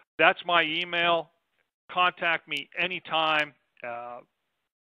 that's my email. Contact me anytime.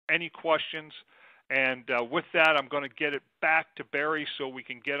 Any questions, and with that, I'm going to get it back to Barry so we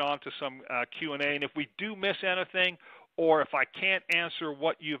can get on to some Q&A. And if we do miss anything, or if I can't answer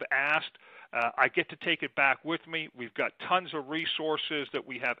what you've asked, I get to take it back with me. We've got tons of resources that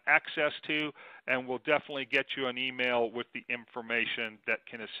we have access to, and we'll definitely get you an email with the information that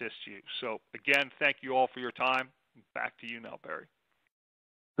can assist you. So again, thank you all for your time. Back to you now, Barry.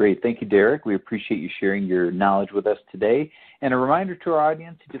 Great. Thank you, Derek. We appreciate you sharing your knowledge with us today. And a reminder to our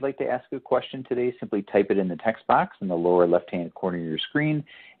audience, if you'd like to ask a question today, simply type it in the text box in the lower left-hand corner of your screen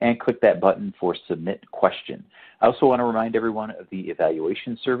and click that button for Submit Question. I also want to remind everyone of the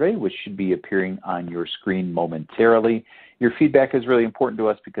evaluation survey, which should be appearing on your screen momentarily. Your feedback is really important to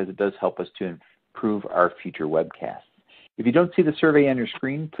us because it does help us to improve our future webcasts. If you don't see the survey on your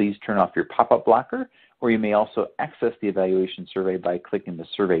screen, please turn off your pop-up blocker, or you may also access the evaluation survey by clicking the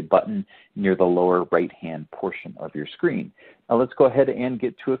survey button near the lower right-hand portion of your screen. Now let's go ahead and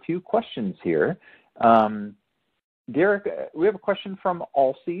get to a few questions here. Derek, we have a question from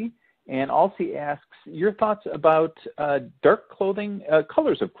Alcy, and Alcy asks, your thoughts about dark clothing,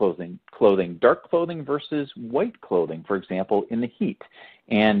 colors of clothing, dark clothing versus white clothing, for example, in the heat,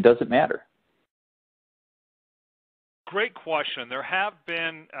 and does it matter? Great question. There have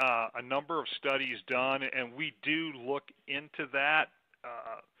been a number of studies done, and we do look into that.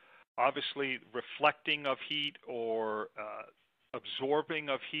 Obviously, reflecting of heat or absorbing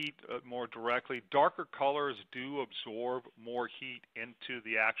of heat more directly. Darker colors do absorb more heat into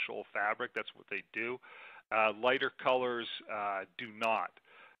the actual fabric. That's what they do. Lighter colors do not.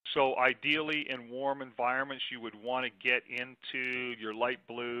 So ideally, in warm environments, you would want to get into your light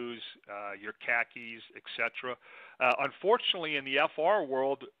blues, your khakis, etc. Unfortunately, in the FR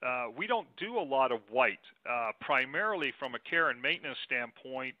world, we don't do a lot of white. Primarily from a care and maintenance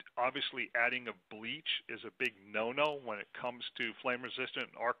standpoint, obviously adding of bleach is a big no-no when it comes to flame-resistant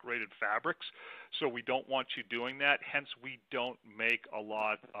and arc-rated fabrics. So we don't want you doing that. Hence, we don't make a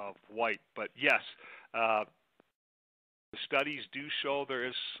lot of white. But yes, the studies do show there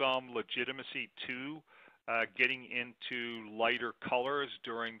is some legitimacy to getting into lighter colors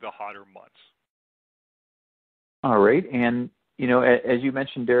during the hotter months. All right. And, you know, as you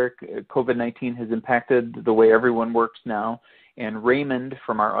mentioned, Derek, COVID-19 has impacted the way everyone works now. And Raymond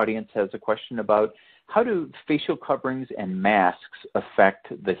from our audience has a question about how do facial coverings and masks affect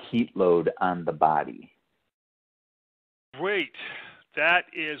the heat load on the body? Great. That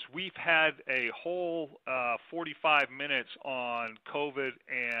is, we've had a whole 45 minutes on COVID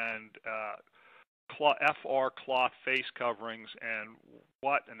and FR cloth face coverings and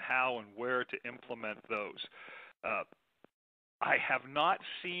what and how and where to implement those. I have not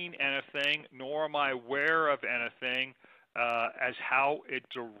seen anything, nor am I aware of anything as how it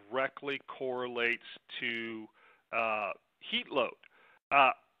directly correlates to heat load.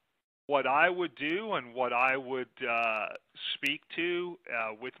 What I would do and what I would speak to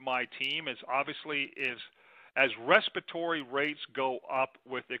with my team is obviously as respiratory rates go up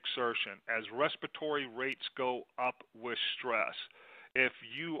with exertion, as respiratory rates go up with stress, if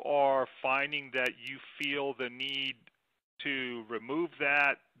you are finding that you feel the need to remove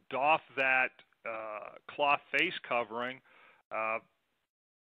that, doff that cloth face covering,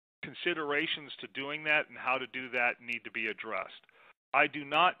 considerations to doing that and how to do that need to be addressed. I do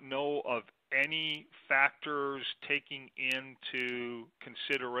not know of any factors taking into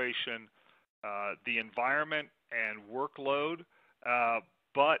consideration the environment and workload,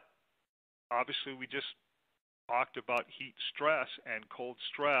 but obviously we just talked about heat stress and cold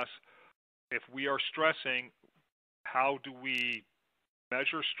stress. If we are stressing, how do we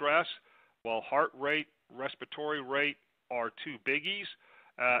measure stress? Well, heart rate, respiratory rate are two biggies.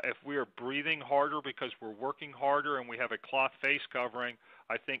 If we are breathing harder because we're working harder and we have a cloth face covering,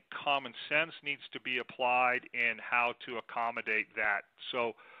 I think common sense needs to be applied in how to accommodate that.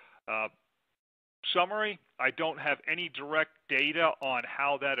 So, summary, I don't have any direct data on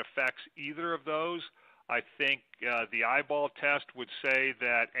how that affects either of those. I think the eyeball test would say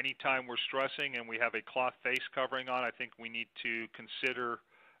that anytime we're stressing and we have a cloth face covering on, I think we need to consider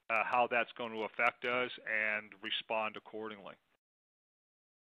how that's going to affect us and respond accordingly.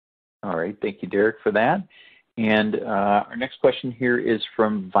 All right. Thank you, Derek, for that. And our next question here is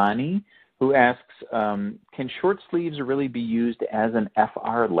from Vani, who asks, can short sleeves really be used as an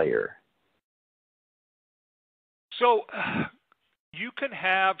FR layer? So you can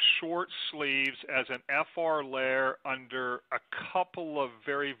have short sleeves as an FR layer under a couple of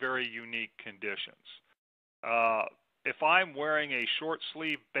very, very unique conditions. If I'm wearing a short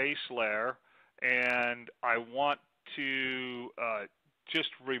sleeve base layer and I want to just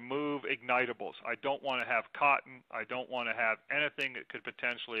remove ignitables. I don't want to have cotton. I don't want to have anything that could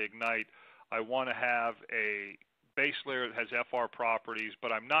potentially ignite. I want to have a base layer that has FR properties,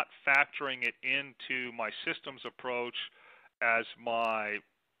 but I'm not factoring it into my systems approach as my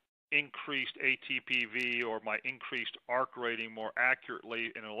increased ATPV or my increased arc rating more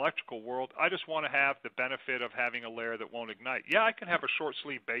accurately in an electrical world. I just want to have the benefit of having a layer that won't ignite. Yeah, I can have a short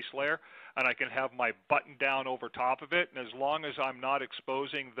sleeve base layer and I can have my button down over top of it, and as long as I'm not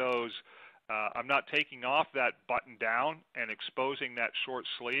exposing those, I'm not taking off that button down and exposing that short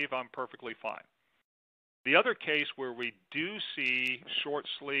sleeve, I'm perfectly fine. The other case where we do see short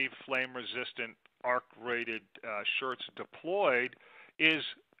sleeve flame resistant arc rated shirts deployed is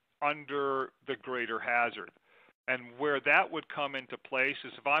under the greater hazard. And where that would come into place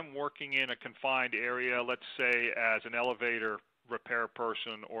is if I'm working in a confined area, let's say as an elevator repair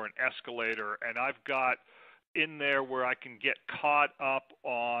person or an escalator, and I've got in there where I can get caught up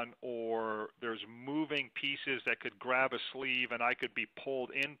on, or there's moving pieces that could grab a sleeve and I could be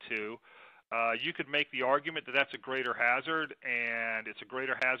pulled into, you could make the argument that that's a greater hazard, and it's a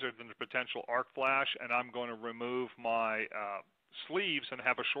greater hazard than the potential arc flash, and I'm going to remove my sleeves and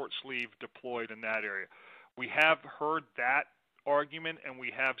have a short sleeve deployed in that area. We have heard that argument and we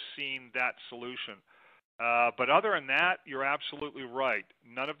have seen that solution. But other than that, you're absolutely right.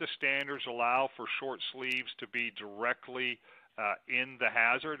 None of the standards allow for short sleeves to be directly in the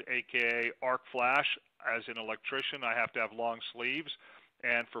hazard, aka arc flash. As an electrician, I have to have long sleeves.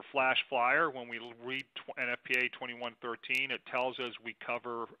 And for flash fire, when we read NFPA 2113, it tells us we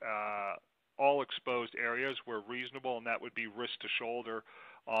cover all exposed areas where reasonable, and that would be wrist to shoulder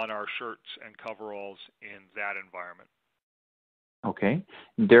on our shirts and coveralls in that environment. Okay.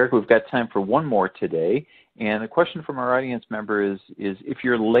 Derek, we've got time for one more today. And the question from our audience member is if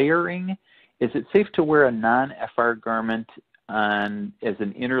you're layering, is it safe to wear a non-FR garment on as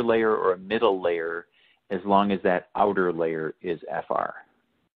an inner layer or a middle layer as long as that outer layer is FR?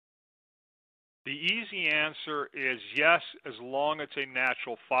 The easy answer is yes, as long as it's a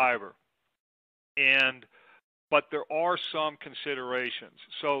natural fiber. But there are some considerations.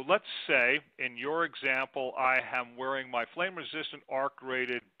 So let's say, in your example, I am wearing my flame-resistant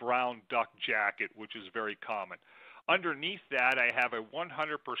arc-rated brown duck jacket, which is very common. Underneath that, I have a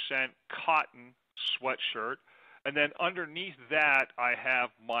 100% cotton sweatshirt. And then underneath that, I have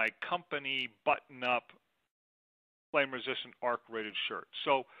my company button-up flame-resistant arc-rated shirt.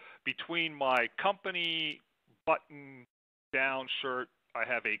 So between my company button-down shirt, I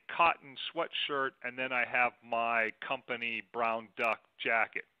have a cotton sweatshirt, and then I have my company brown duck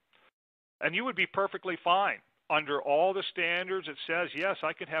jacket. And you would be perfectly fine. Under all the standards, it says, yes,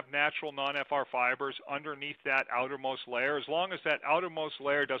 I can have natural non-FR fibers underneath that outermost layer, as long as that outermost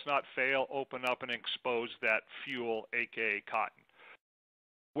layer does not fail, open up, and expose that fuel, aka cotton.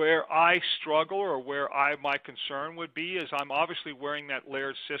 Where I struggle, or where my concern would be, is I'm obviously wearing that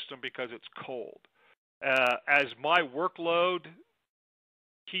layered system because it's cold. As my workload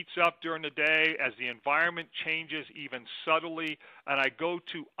heats up during the day, as the environment changes even subtly, and I go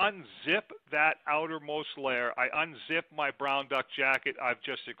to unzip that outermost layer, I unzip my brown duck jacket, I've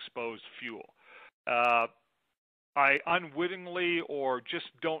just exposed fuel. I unwittingly, or just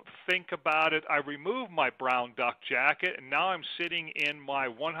don't think about it, I remove my brown duck jacket, and now I'm sitting in my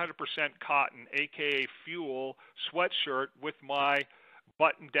 100% cotton, aka fuel, sweatshirt with my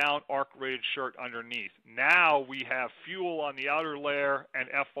button-down arc-rated shirt underneath. Now we have fuel on the outer layer and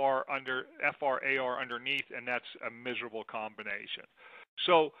FR/AR underneath, and that's a miserable combination.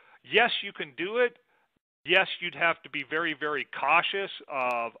 So yes, you can do it. Yes, you'd have to be very, very cautious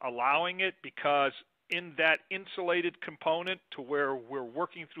of allowing it, because in that insulated component to where we're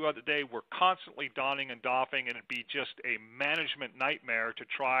working throughout the day, we're constantly donning and doffing, and it'd be just a management nightmare to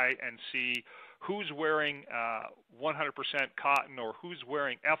try and see who's wearing 100% cotton, or who's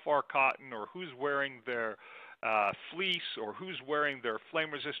wearing FR cotton, or who's wearing their fleece, or who's wearing their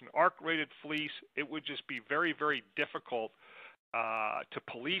flame-resistant arc-rated fleece. It would just be very, very difficult to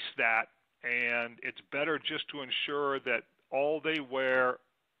police that, and it's better just to ensure that all they wear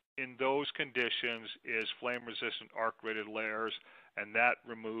in those conditions is flame-resistant arc-rated layers, and that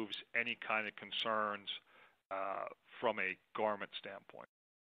removes any kind of concerns from a garment standpoint.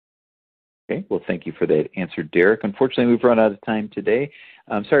 Okay, well, thank you for that answer, Derek. Unfortunately, we've run out of time today.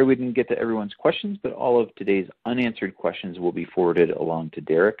 I'm sorry we didn't get to everyone's questions, but all of today's unanswered questions will be forwarded along to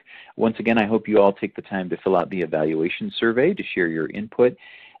Derek. Once again, I hope you all take the time to fill out the evaluation survey to share your input.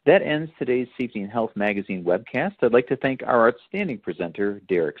 That ends today's Safety and Health Magazine webcast. I'd like to thank our outstanding presenter,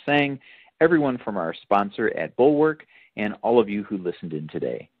 Derek Sang, everyone from our sponsor at Bulwark, and all of you who listened in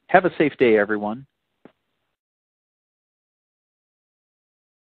today. Have a safe day, everyone.